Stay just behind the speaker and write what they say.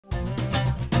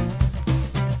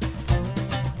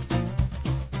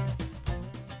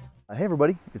Hey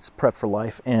everybody, it's Prep for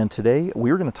Life, and today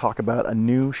we're going to talk about a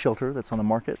new shelter that's on the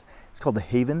market. It's called the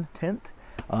Haven Tent.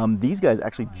 These guys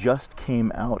actually just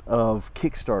came out of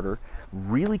Kickstarter.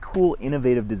 Really cool,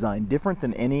 innovative design, different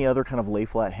than any other kind of lay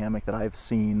flat hammock that I've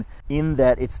seen, in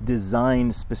that it's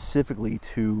designed specifically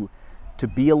to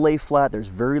be a lay flat. There's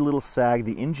very little sag.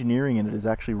 The engineering in it is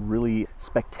actually really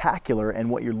spectacular, and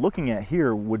what you're looking at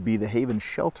here would be the Haven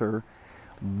shelter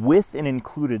with an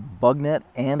included bug net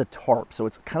and a tarp. So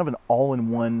it's kind of an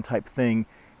all-in-one type thing,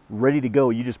 ready to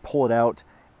go. You just pull it out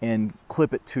and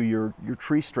clip it to your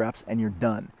tree straps and you're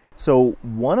done. So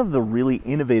one of the really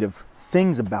innovative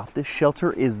things about this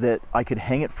shelter is that I could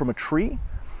hang it from a tree,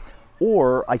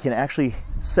 or I can actually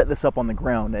set this up on the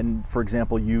ground and, for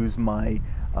example, use my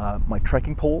my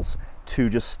trekking poles to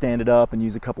just stand it up and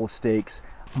use a couple of stakes.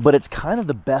 But it's kind of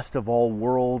the best of all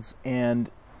worlds, and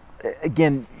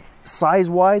again,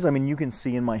 size-wise, I mean, you can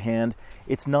see in my hand,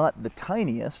 it's not the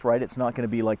tiniest, right? It's not going to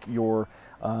be like your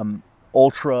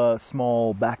ultra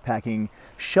small backpacking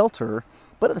shelter,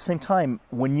 but at the same time,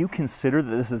 when you consider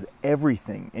that this is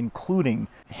everything, including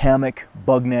hammock,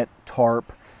 bug net,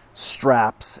 tarp,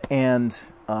 straps,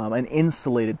 and an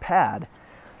insulated pad,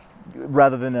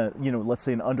 rather than a, let's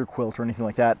say an underquilt or anything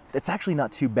like that, it's actually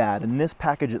not too bad. And this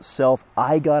package itself,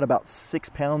 I got about 6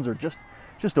 pounds, or just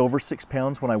over 6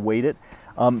 pounds when I weighed it.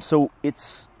 So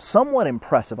it's somewhat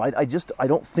impressive. I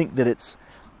don't think that it's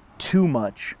too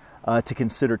much to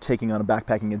consider taking on a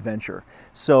backpacking adventure.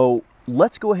 So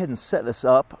let's go ahead and set this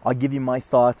up. I'll give you my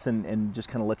thoughts and just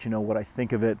kind of let you know what I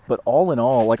think of it. But all in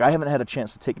all, like, I haven't had a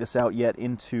chance to take this out yet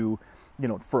into,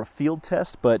 for a field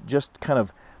test, but just kind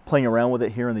of playing around with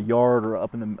it here in the yard or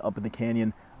up in the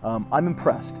canyon. I'm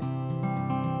impressed.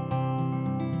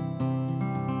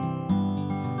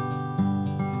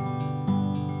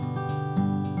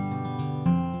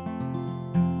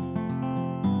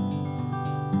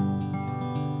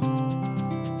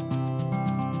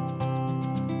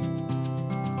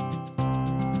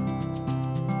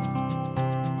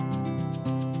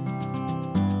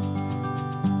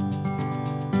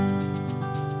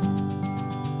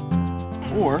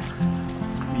 Or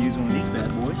we use one of these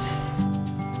bad boys.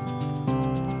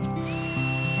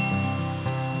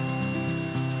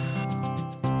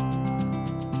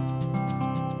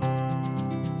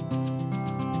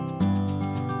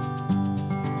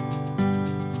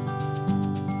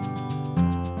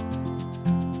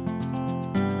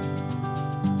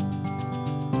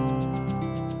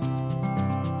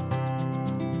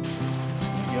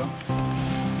 There you go.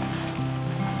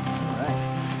 All right.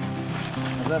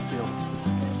 How's that feel?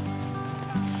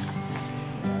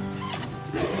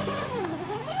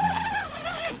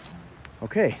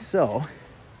 Okay, so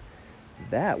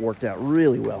that worked out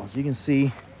really well. As you can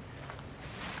see,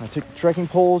 I took the trekking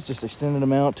poles, just extended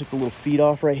them out, took the little feet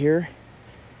off right here,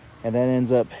 and that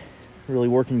ends up really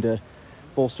working to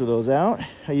bolster those out.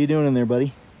 How you doing in there,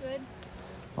 buddy? Good.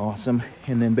 Awesome.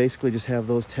 And then basically just have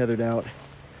those tethered out,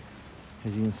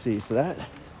 as you can see. So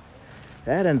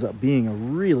that ends up being a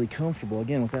really comfortable,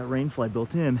 again, with that rain fly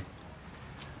built in,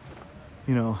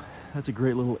 that's a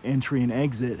great little entry and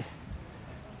exit.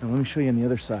 Now let me show you on the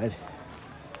other side.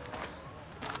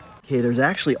 Okay, there's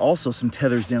actually also some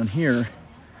tethers down here.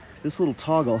 This little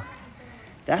toggle,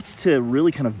 that's to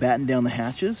really kind of batten down the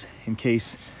hatches in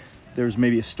case there's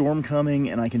maybe a storm coming,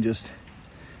 and I can just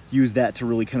use that to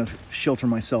really kind of shelter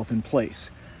myself in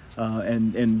place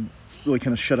and really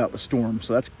kind of shut out the storm.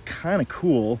 So that's kind of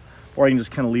cool. Or I can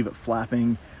just kind of leave it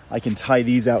flapping. I can tie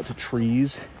these out to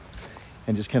trees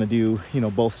and just kind of do,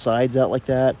 both sides out like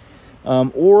that.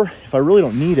 Or if I really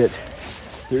don't need it,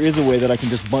 there is a way that I can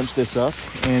just bunch this up,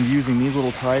 and using these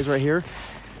little ties right here,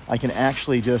 I can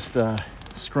actually just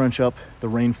scrunch up the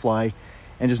rain fly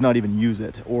and just not even use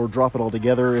it, or drop it all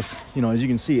together. If, as you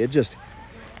can see, it just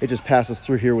passes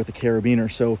through here with the carabiner.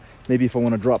 So maybe if I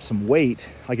want to drop some weight,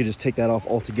 I could just take that off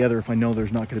altogether if I know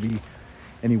there's not going to be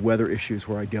any weather issues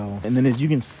where I go. And then, as you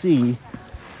can see,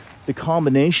 the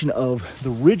combination of the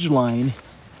ridge line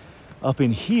up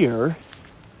in here,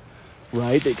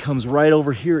 right, that comes right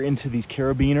over here into these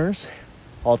carabiners,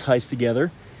 all ties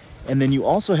together. And then you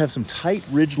also have some tight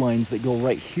ridge lines that go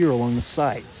right here along the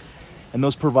sides, and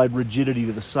those provide rigidity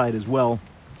to the side as well.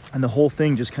 And the whole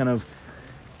thing just kind of,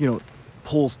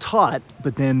 pulls taut,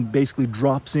 but then basically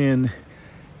drops in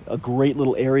a great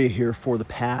little area here for the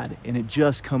pad, and it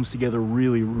just comes together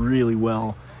really, really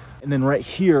well. And then right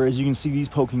here, as you can see these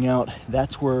poking out,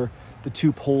 that's where the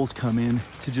 2 poles come in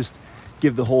to just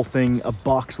give the whole thing a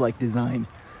box-like design.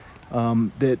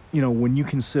 That, when you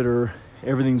consider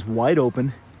everything's wide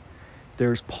open,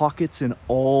 there's pockets in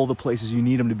all the places you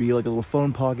need them to be, like a little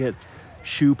phone pocket,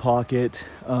 shoe pocket,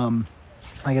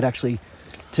 I could actually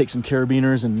take some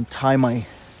carabiners and tie my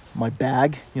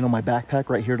bag, you know, my backpack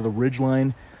right here to the ridge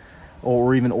line,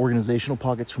 or even organizational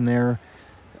pockets from there.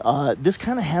 This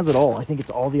kind of has it all. I think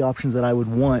it's all the options that I would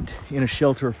want in a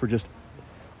shelter for just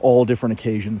all different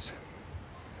occasions.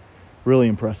 Really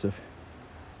impressive.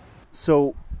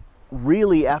 So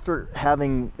really, after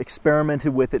having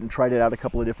experimented with it and tried it out a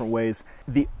couple of different ways,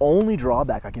 the only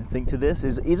drawback I can think to this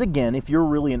is again, if you're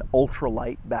really an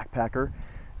ultralight backpacker,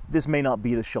 this may not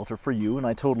be the shelter for you, and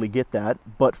I totally get that.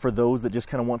 But for those that just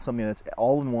kind of want something that's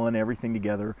all in one, everything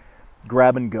together,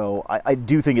 grab and go, I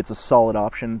do think it's a solid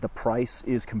option. The price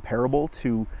is comparable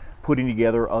to putting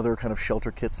together other kind of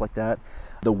shelter kits like that.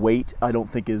 The weight, I don't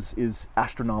think is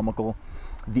astronomical.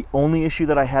 The only issue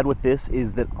that I had with this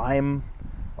is that I'm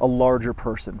a larger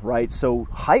person, right? So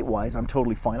height-wise, I'm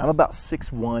totally fine. I'm about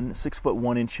 6'1",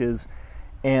 6'1",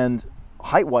 and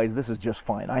height-wise, this is just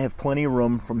fine. I have plenty of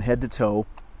room from head to toe,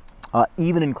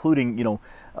 even including, you know,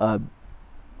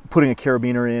 putting a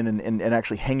carabiner in and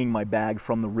actually hanging my bag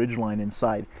from the ridgeline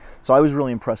inside. So I was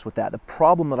really impressed with that. The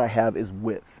problem that I have is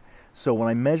width. So when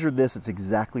I measured this, it's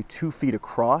exactly 2 feet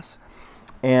across.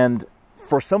 And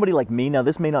for somebody like me, now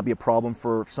this may not be a problem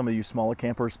for some of you smaller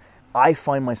campers, I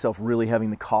find myself really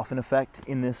having the coffin effect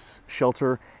in this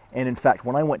shelter. And in fact,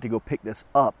 when I went to go pick this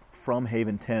up from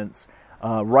Haven Tents,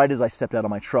 right as I stepped out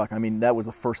of my truck, I mean, that was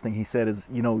the first thing he said is,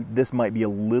 you know, this might be a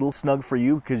little snug for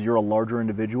you because you're a larger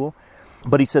individual.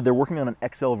 But he said they're working on an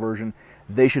XL version.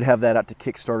 They should have that out to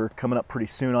Kickstarter coming up pretty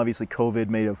soon. Obviously, COVID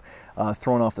may have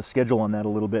thrown off the schedule on that a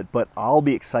little bit, but I'll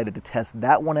be excited to test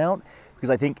that one out because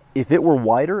I think if it were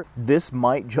wider, this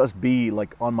might just be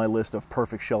like on my list of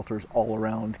perfect shelters all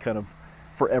around, kind of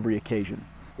for every occasion.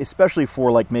 Especially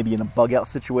for like maybe in a bug out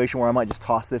situation where I might just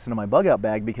toss this into my bug out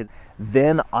bag, because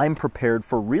then I'm prepared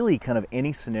for really kind of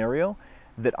any scenario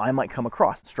that I might come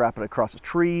across. Strap it across a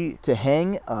tree to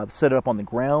hang, set it up on the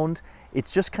ground.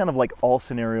 It's just kind of like all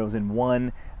scenarios in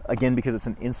one. Again, because it's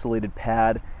an insulated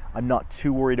pad, I'm not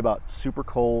too worried about super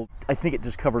cold. I think it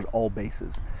just covers all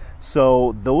bases.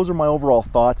 So those are my overall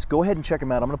thoughts. Go ahead and check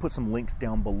them out. I'm gonna put some links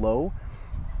down below.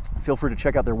 Feel free to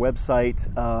check out their website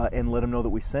and let them know that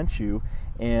we sent you.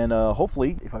 And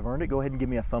hopefully, if I've earned it, go ahead and give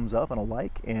me a thumbs up and a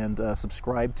like, and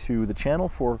subscribe to the channel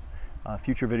for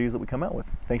future videos that we come out with.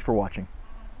 Thanks for watching.